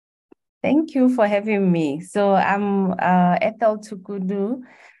Thank you for having me. So I'm Ethel Tshukudu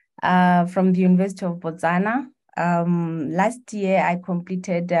from the University of Botswana. Last year, I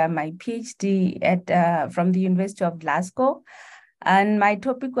completed my PhD from the University of Glasgow, and my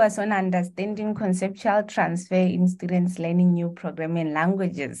topic was on understanding conceptual transfer in students learning new programming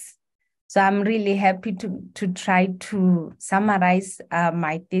languages. So I'm really happy to try to summarize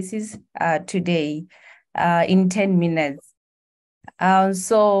my thesis today in 10 minutes.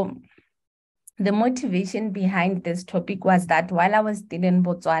 So the motivation behind this topic was that while I was still in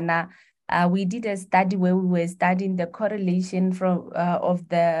Botswana, we did a study where we were studying the correlation of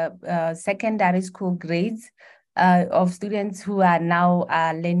the secondary school grades of students who are now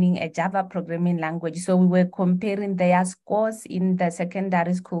learning a Java programming language. So we were comparing their scores in the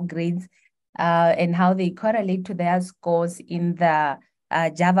secondary school grades and how they correlate to their scores in the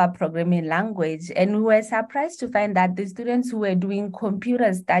Java programming language. And we were surprised to find that the students who were doing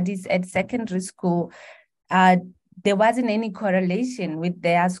computer studies at secondary school, there wasn't any correlation with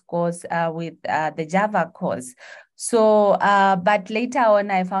their scores with the Java course. So, but later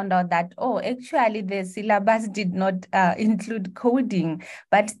on, I found out that, actually the syllabus did not include coding,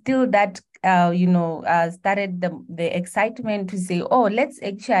 but still that, started the excitement to say, let's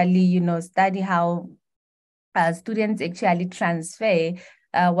actually, study how students actually transfer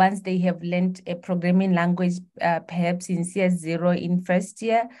once they have learned a programming language, perhaps in CS0 in first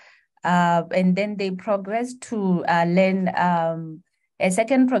year, and then they progress to learn a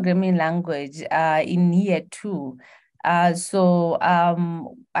second programming language in year 2. So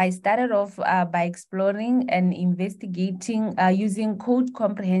I started off by exploring and investigating using code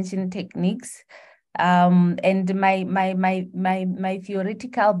comprehension techniques. And my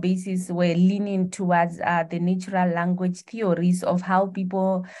theoretical basis were leaning towards the natural language theories of how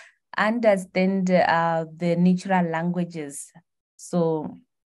people understand the natural languages. So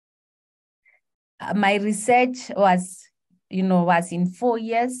my research was in 4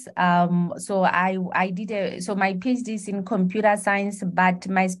 years. So so my PhD is in computer science, but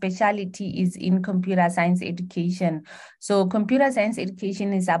my specialty is in computer science education. So computer science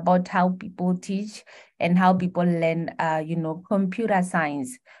education is about how people teach and how people learn, computer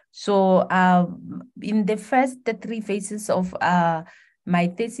science. So in the 3 phases of my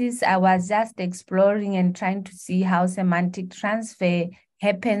thesis, I was just exploring and trying to see how semantic transfer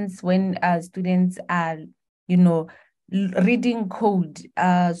happens when students are, reading code.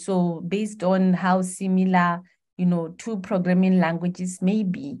 So based on how similar, two programming languages may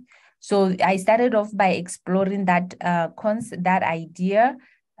be. So I started off by exploring that that idea.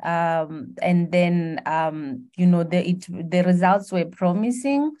 And then, the results were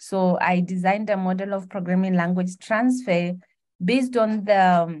promising. So I designed a model of programming language transfer based on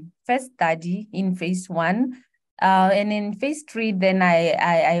the first study in phase 1. And in phase 3, then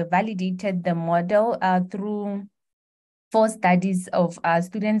I validated the model through 4 studies of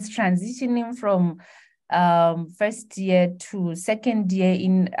students transitioning from first year to second year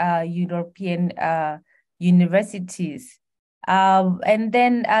in European universities. And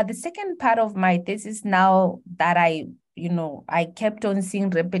then the second part of my thesis, now that I kept on seeing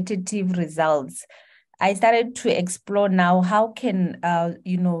repetitive results, I started to explore now how can,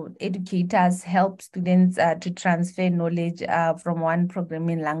 educators help students to transfer knowledge from one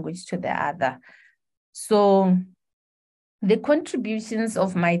programming language to the other. So the contributions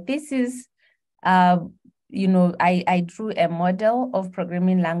of my thesis, I drew a model of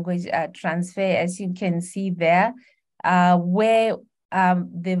programming language transfer, as you can see there, where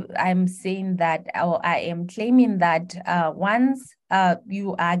I'm saying that, or I am claiming that once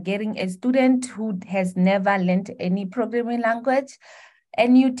you are getting a student who has never learned any programming language,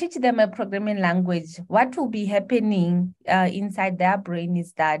 and you teach them a programming language, what will be happening inside their brain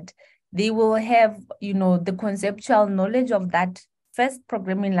is that they will have, the conceptual knowledge of that first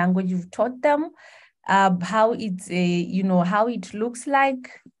programming language you've taught them, how it's, how it looks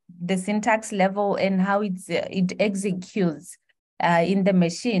like, the syntax level, and how it executes in the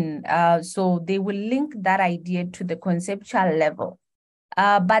machine. So they will link that idea to the conceptual level.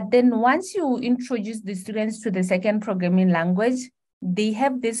 But then once you introduce the students to the second programming language, they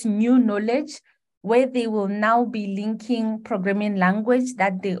have this new knowledge where they will now be linking programming language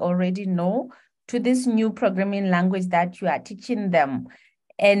that they already know to this new programming language that you are teaching them.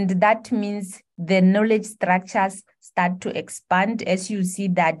 And that means the knowledge structures start to expand. As you see,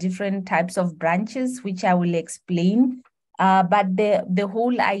 there are different types of branches, which I will explain. But the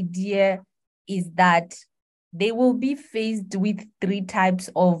whole idea is that they will be faced with 3 types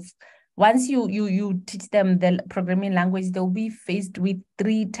of once you teach them the programming language, they'll be faced with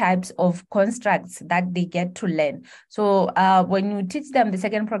 3 types of constructs that they get to learn. So when you teach them the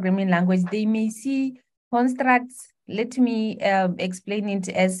second programming language, they may see constructs. Let me explain it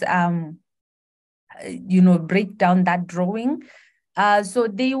as, break down that drawing. So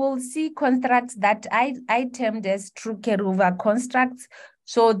they will see constructs that I termed as true carryover constructs.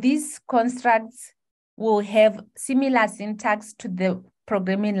 So these constructs will have similar syntax to the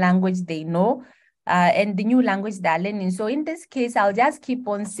programming language they know and the new language they're learning. So in this case, I'll just keep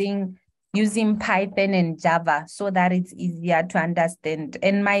on saying using Python and Java so that it's easier to understand.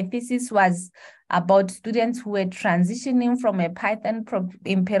 And my thesis was about students who were transitioning from a Python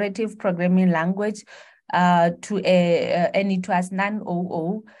imperative programming language to and it was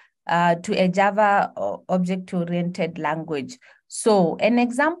non-OO, to a Java object-oriented language. So an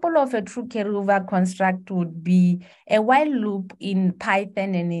example of a true carryover construct would be a while loop in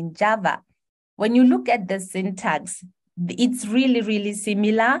Python and in Java. When you look at the syntax, it's really, really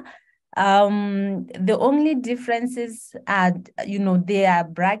similar. The only differences are, there are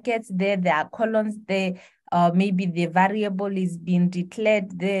brackets there are colons there, maybe the variable is being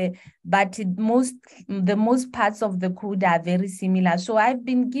declared there, but the most parts of the code are very similar. So I've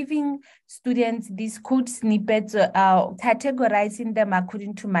been giving students these code snippets, categorizing them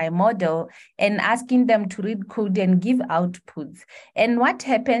according to my model and asking them to read code and give outputs. And what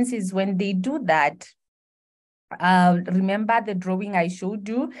happens is when they do that, remember the drawing I showed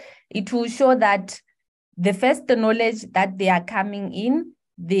you, it will show that the knowledge that they are coming in,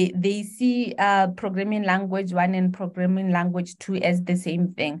 they see programming language 1 and programming language 2 as the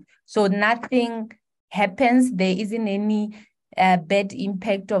same thing. So nothing happens. There isn't any bad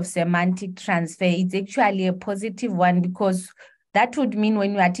impact of semantic transfer. It's actually a positive one, because that would mean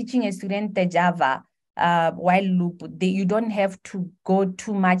when you are teaching a student the Java while loop, you don't have to go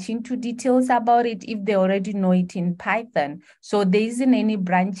too much into details about it if they already know it in Python. So there isn't any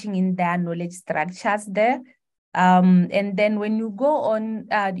branching in their knowledge structures there. And then when you go on,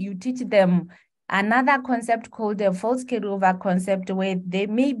 you teach them another concept called the false carryover concept, where there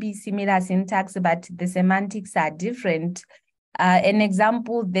may be similar syntax, but the semantics are different. An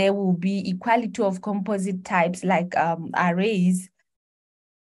example there will be equality of composite types like arrays.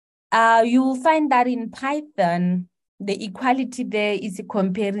 You will find that in Python, the equality there is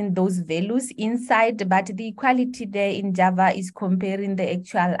comparing those values inside, but the equality there in Java is comparing the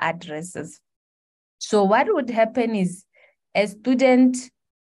actual addresses. So what would happen is a student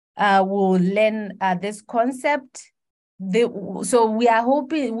will learn this concept. So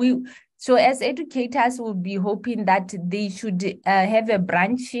as educators, we'll be hoping that they should have a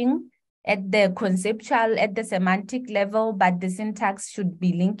branching at the conceptual, at the semantic level, but the syntax should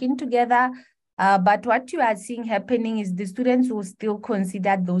be linking together. But what you are seeing happening is the students will still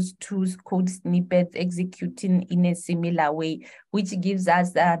consider those 2 code snippets executing in a similar way, which gives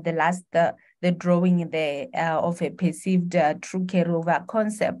us the drawing there of a perceived true carryover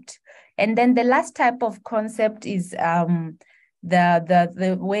concept. And then the last type of concept is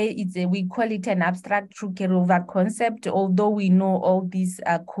the way we call it an abstract true carryover concept, although we know all these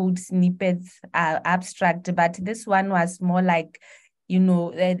code snippets are abstract, but this one was more like,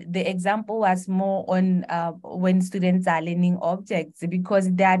 the example was more on when students are learning objects, because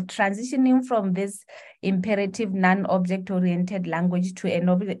they are transitioning from this imperative non-object-oriented language to an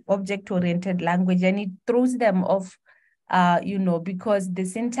object-oriented language, and it throws them off, because the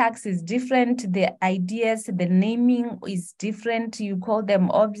syntax is different, the ideas, the naming is different. You call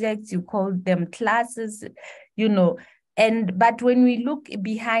them objects, you call them classes, but when we look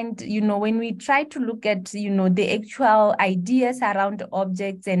behind, when we try to look at, the actual ideas around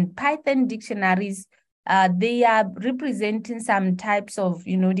objects and Python dictionaries, they are representing some types of,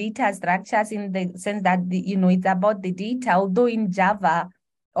 data structures, in the sense that, it's about the data, although in Java,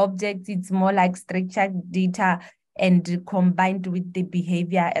 objects, it's more like structured data and combined with the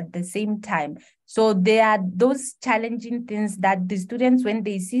behavior at the same time. So there are those challenging things that the students, when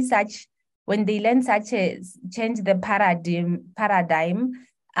they learn such a change the paradigm,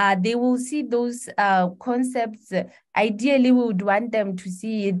 they will see those concepts. Ideally, we would want them to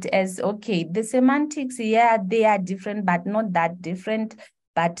see it as, okay, the semantics, yeah, they are different, but not that different.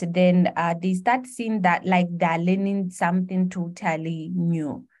 But then they start seeing that like they're learning something totally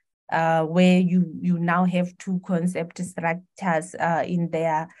new, where you now have 2 concept structures in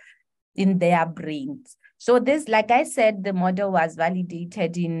their brains. So this, like I said, the model was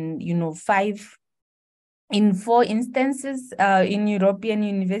validated in, 5 in 4 instances in European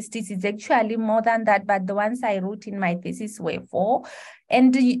universities. It's actually more than that, but the ones I wrote in my thesis were 4.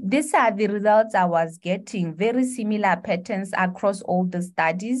 And these are the results I was getting, very similar patterns across all the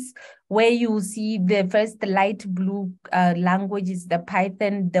studies, where you see the first light blue language is the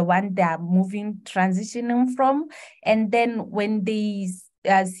Python, the one they are transitioning from. And then when they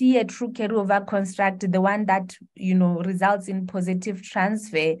see a true carryover construct, the one that, results in positive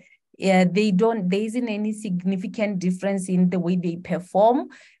transfer, there isn't any significant difference in the way they perform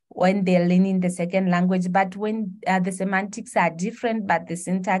when they're learning the second language. But when the semantics are different, but the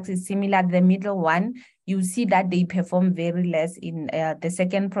syntax is similar, the middle one, you see that they perform very less in the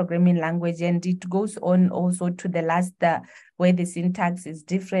second programming language. And it goes on also to the last, where the syntax is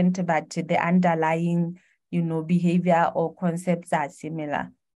different, but the underlying, behavior or concepts are similar.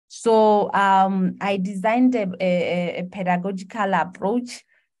 So I designed a pedagogical approach,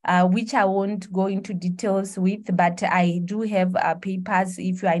 which I won't go into details with, but I do have papers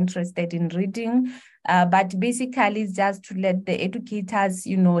if you are interested in reading. But basically, it's just to let the educators,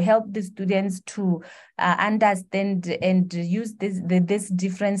 help the students to understand and use these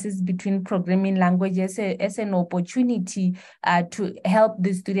differences between programming languages as an opportunity to help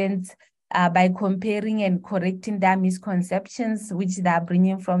the students by comparing and correcting their misconceptions, which they are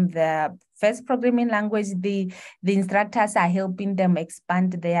bringing from the first programming language. The instructors are helping them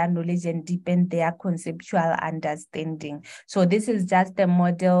expand their knowledge and deepen their conceptual understanding. So this is just a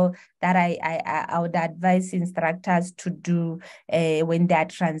model that I would advise instructors to do when they are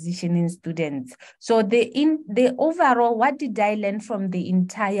transitioning students. So the overall, what did I learn from the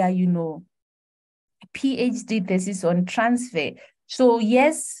entire, PhD thesis on transfer? So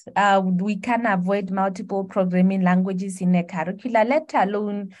yes, we can avoid multiple programming languages in a curricula, let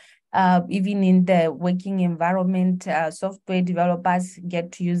alone even in the working environment, software developers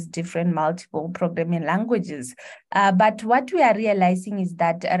get to use different multiple programming languages. But what we are realizing is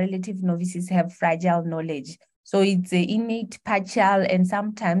that relative novices have fragile knowledge. So it's innate, partial, and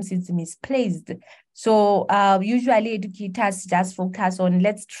sometimes it's misplaced. So usually educators just focus on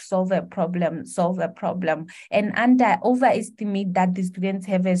let's solve a problem, and overestimate that the students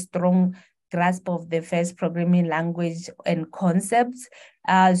have a strong grasp of the first programming language and concepts.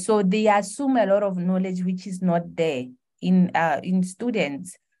 So they assume a lot of knowledge which is not there in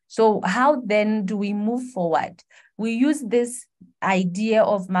students. So how then do we move forward? We use this idea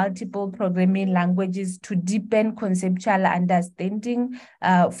of multiple programming languages to deepen conceptual understanding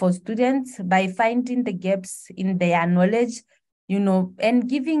for students by finding the gaps in their knowledge, and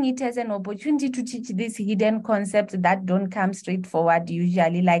giving it as an opportunity to teach these hidden concepts that don't come straightforward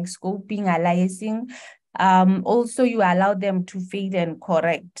usually, like scoping, aliasing. Also, you allow them to fail and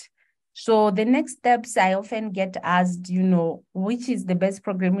correct. So the next steps, I often get asked, which is the best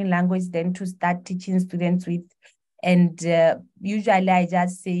programming language then to start teaching students with? And usually I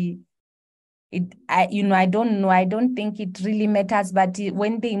just say, I don't know. I don't think it really matters, but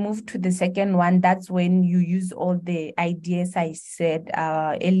when they move to the second one, that's when you use all the ideas I said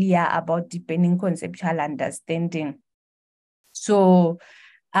earlier about deepening conceptual understanding. So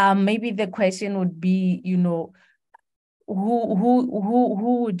maybe the question would be,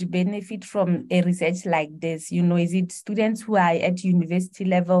 who would benefit from a research like this? Is it students who are at university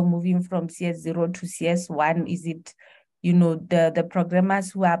level moving from CS0 to CS1? Is it, the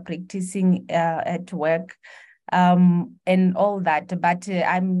programmers who are practicing at work, and all that? But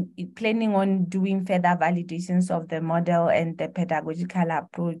I'm planning on doing further validations of the model and the pedagogical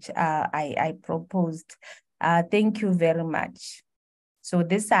approach I proposed. Thank you very much. So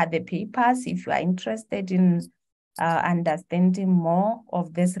these are the papers if you are interested in understanding more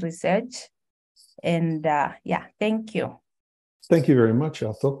of this research. And yeah, thank you. Thank you very much,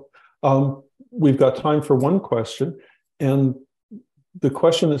 Ethel. We've got time for one question. And the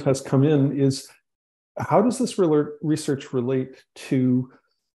question that has come in is, how does this research relate to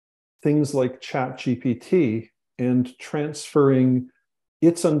things like ChatGPT and transferring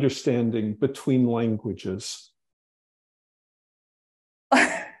its understanding between languages?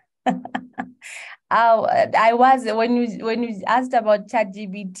 I was, when you asked about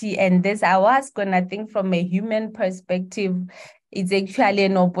ChatGPT and this, I was gonna think from a human perspective. It's actually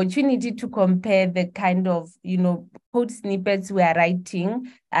an opportunity to compare the kind of, code snippets we are writing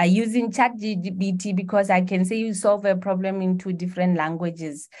using ChatGPT, because I can say you solve a problem in 2 different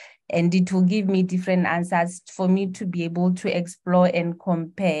languages and it will give me different answers for me to be able to explore and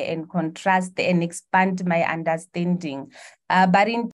compare and contrast and expand my understanding. But in